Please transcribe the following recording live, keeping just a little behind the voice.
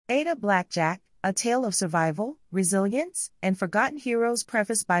Ada Blackjack, A Tale of Survival, Resilience, and Forgotten Heroes,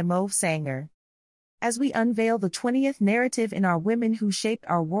 prefaced by Mauve Sanger. As we unveil the 20th narrative in our Women Who Shaped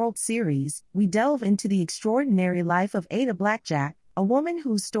Our World series, we delve into the extraordinary life of Ada Blackjack, a woman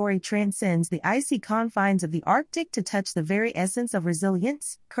whose story transcends the icy confines of the Arctic to touch the very essence of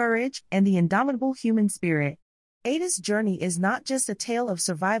resilience, courage, and the indomitable human spirit. Ada's journey is not just a tale of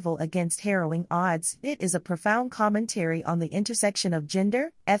survival against harrowing odds, it is a profound commentary on the intersection of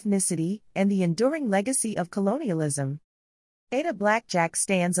gender, ethnicity, and the enduring legacy of colonialism. Ada Blackjack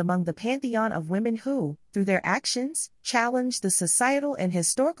stands among the pantheon of women who, through their actions, challenge the societal and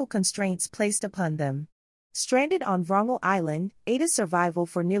historical constraints placed upon them. Stranded on Wrangel Island, Ada's survival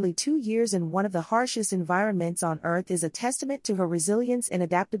for nearly 2 years in one of the harshest environments on Earth is a testament to her resilience and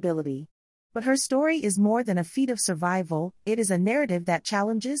adaptability. But her story is more than a feat of survival, it is a narrative that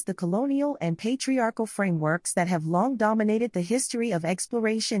challenges the colonial and patriarchal frameworks that have long dominated the history of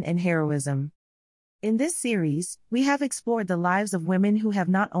exploration and heroism. In this series, we have explored the lives of women who have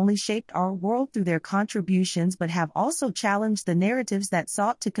not only shaped our world through their contributions but have also challenged the narratives that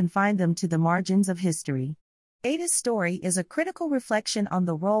sought to confine them to the margins of history. Ada's story is a critical reflection on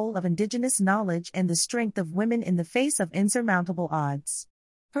the role of indigenous knowledge and the strength of women in the face of insurmountable odds.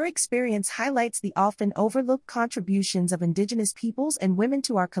 Her experience highlights the often overlooked contributions of indigenous peoples and women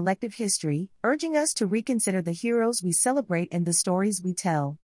to our collective history, urging us to reconsider the heroes we celebrate and the stories we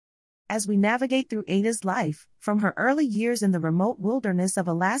tell. As we navigate through Ada's life, from her early years in the remote wilderness of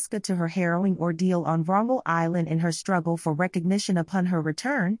Alaska to her harrowing ordeal on Wrangel Island and her struggle for recognition upon her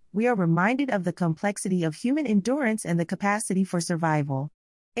return, we are reminded of the complexity of human endurance and the capacity for survival.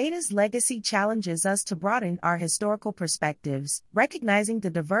 Ada's legacy challenges us to broaden our historical perspectives, recognizing the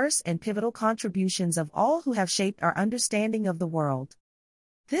diverse and pivotal contributions of all who have shaped our understanding of the world.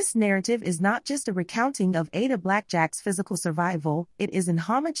 This narrative is not just a recounting of Ada Blackjack's physical survival, it is an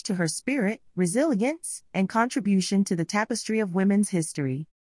homage to her spirit, resilience, and contribution to the tapestry of women's history.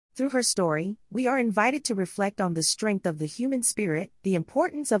 Through her story, we are invited to reflect on the strength of the human spirit, the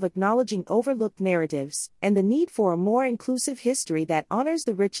importance of acknowledging overlooked narratives, and the need for a more inclusive history that honors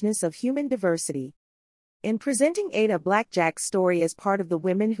the richness of human diversity. In presenting Ada Blackjack's story as part of the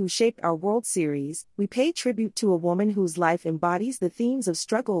Women Who Shaped Our World series, we pay tribute to a woman whose life embodies the themes of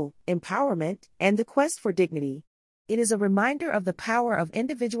struggle, empowerment, and the quest for dignity. It is a reminder of the power of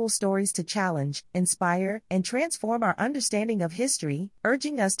individual stories to challenge, inspire, and transform our understanding of history,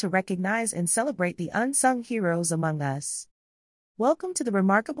 urging us to recognize and celebrate the unsung heroes among us. Welcome to the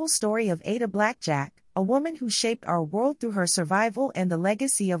remarkable story of Ada Blackjack, a woman who shaped our world through her survival and the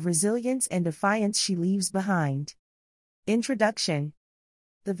legacy of resilience and defiance she leaves behind. Introduction.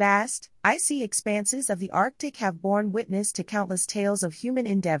 The vast, icy expanses of the Arctic have borne witness to countless tales of human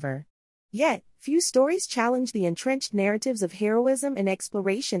endeavor. Yet, few stories challenge the entrenched narratives of heroism and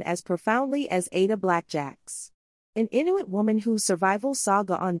exploration as profoundly as Ada Blackjack's. An Inuit woman whose survival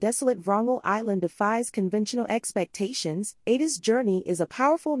saga on desolate Wrangel Island defies conventional expectations, Ada's journey is a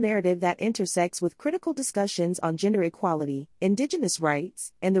powerful narrative that intersects with critical discussions on gender equality, indigenous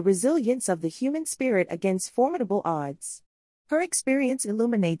rights, and the resilience of the human spirit against formidable odds. Her experience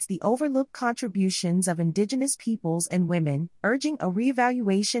illuminates the overlooked contributions of indigenous peoples and women, urging a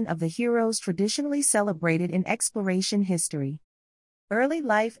reevaluation of the heroes traditionally celebrated in exploration history. Early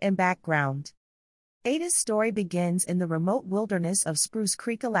life and background. Ada's story begins in the remote wilderness of Spruce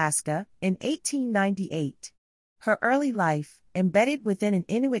Creek, Alaska, in 1898. Her early life, embedded within an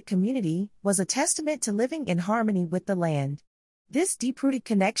Inuit community, was a testament to living in harmony with the land. This deep-rooted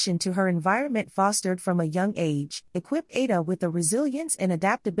connection to her environment fostered from a young age, equipped Ada with a resilience and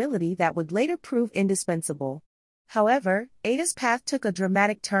adaptability that would later prove indispensable. However, Ada's path took a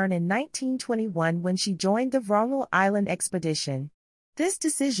dramatic turn in 1921 when she joined the Wrangel Island expedition. This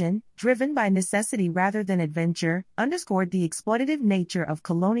decision, driven by necessity rather than adventure, underscored the exploitative nature of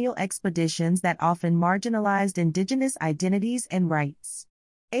colonial expeditions that often marginalized indigenous identities and rights.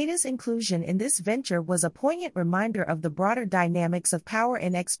 Ada's inclusion in this venture was a poignant reminder of the broader dynamics of power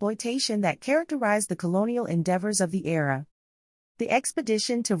and exploitation that characterized the colonial endeavors of the era. The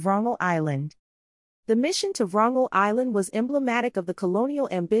expedition to Wrangel Island. The mission to Wrangel Island was emblematic of the colonial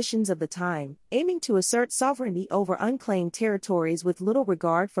ambitions of the time, aiming to assert sovereignty over unclaimed territories with little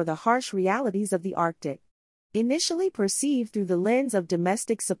regard for the harsh realities of the Arctic. Initially perceived through the lens of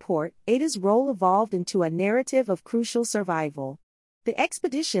domestic support, Ada's role evolved into a narrative of crucial survival. The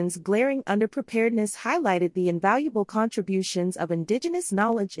expedition's glaring underpreparedness highlighted the invaluable contributions of indigenous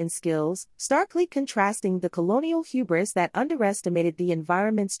knowledge and skills, starkly contrasting the colonial hubris that underestimated the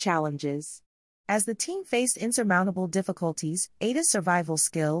environment's challenges. As the team faced insurmountable difficulties, Ada's survival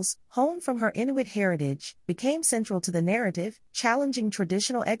skills, honed from her Inuit heritage, became central to the narrative, challenging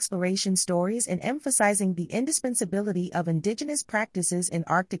traditional exploration stories and emphasizing the indispensability of indigenous practices in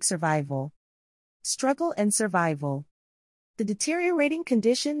Arctic survival. Struggle and survival. The deteriorating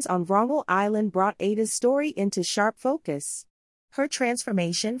conditions on Wrangel Island brought Ada's story into sharp focus. Her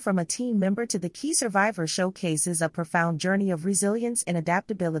transformation from a team member to the key survivor showcases a profound journey of resilience and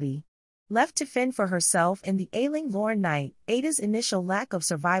adaptability. Left to fend for herself in the ailing Lorne night, Ada's initial lack of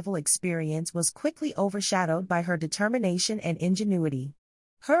survival experience was quickly overshadowed by her determination and ingenuity.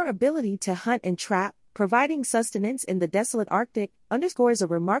 Her ability to hunt and trap, providing sustenance in the desolate Arctic, underscores a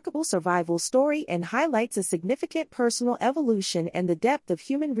remarkable survival story and highlights a significant personal evolution and the depth of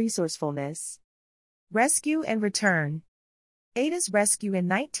human resourcefulness. Rescue and return. Ada's rescue in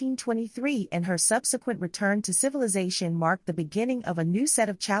 1923 and her subsequent return to civilization marked the beginning of a new set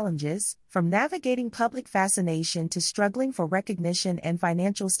of challenges, from navigating public fascination to struggling for recognition and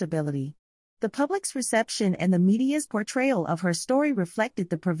financial stability. The public's reception and the media's portrayal of her story reflected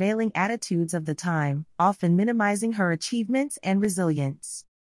the prevailing attitudes of the time, often minimizing her achievements and resilience.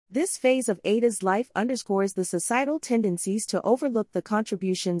 This phase of Ada's life underscores the societal tendencies to overlook the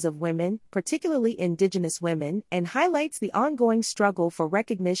contributions of women, particularly Indigenous women, and highlights the ongoing struggle for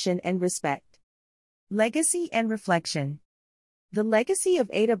recognition and respect. Legacy and reflection. The legacy of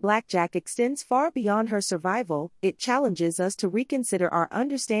Ada Blackjack extends far beyond her survival. It challenges us to reconsider our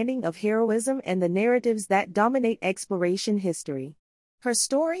understanding of heroism and the narratives that dominate exploration history. Her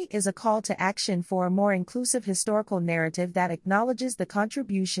story is a call to action for a more inclusive historical narrative that acknowledges the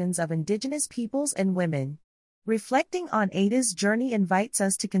contributions of Indigenous peoples and women. Reflecting on Ada's journey invites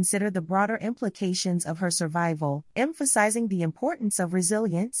us to consider the broader implications of her survival, emphasizing the importance of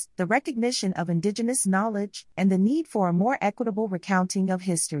resilience, the recognition of Indigenous knowledge, and the need for a more equitable recounting of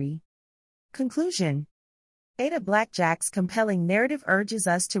history. Conclusion. Ada Blackjack's compelling narrative urges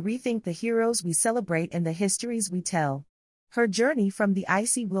us to rethink the heroes we celebrate and the histories we tell. Her journey from the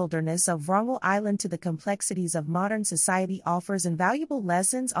icy wilderness of Wrangel Island to the complexities of modern society offers invaluable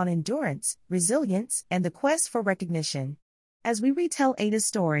lessons on endurance, resilience, and the quest for recognition. As we retell Ada's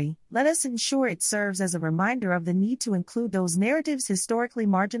story, let us ensure it serves as a reminder of the need to include those narratives historically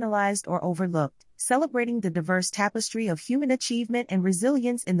marginalized or overlooked, celebrating the diverse tapestry of human achievement and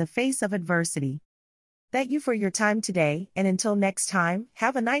resilience in the face of adversity. Thank you for your time today, and until next time,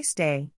 have a nice day.